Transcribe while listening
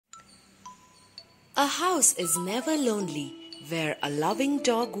A house is never lonely where a loving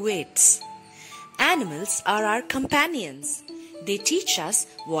dog waits. Animals are our companions. They teach us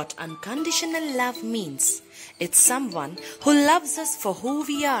what unconditional love means. It's someone who loves us for who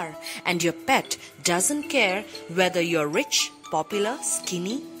we are, and your pet doesn't care whether you're rich, popular,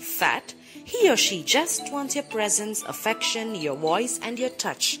 skinny, fat. He or she just wants your presence, affection, your voice, and your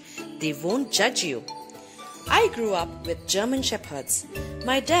touch. They won't judge you. I grew up with German Shepherds.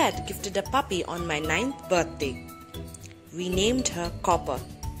 My dad gifted a puppy on my 9th birthday. We named her Copper.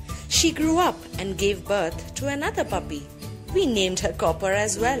 She grew up and gave birth to another puppy. We named her Copper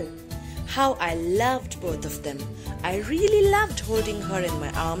as well. How I loved both of them. I really loved holding her in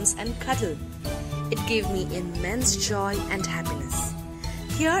my arms and cuddle. It gave me immense joy and happiness.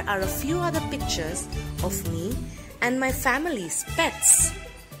 Here are a few other pictures of me and my family's pets.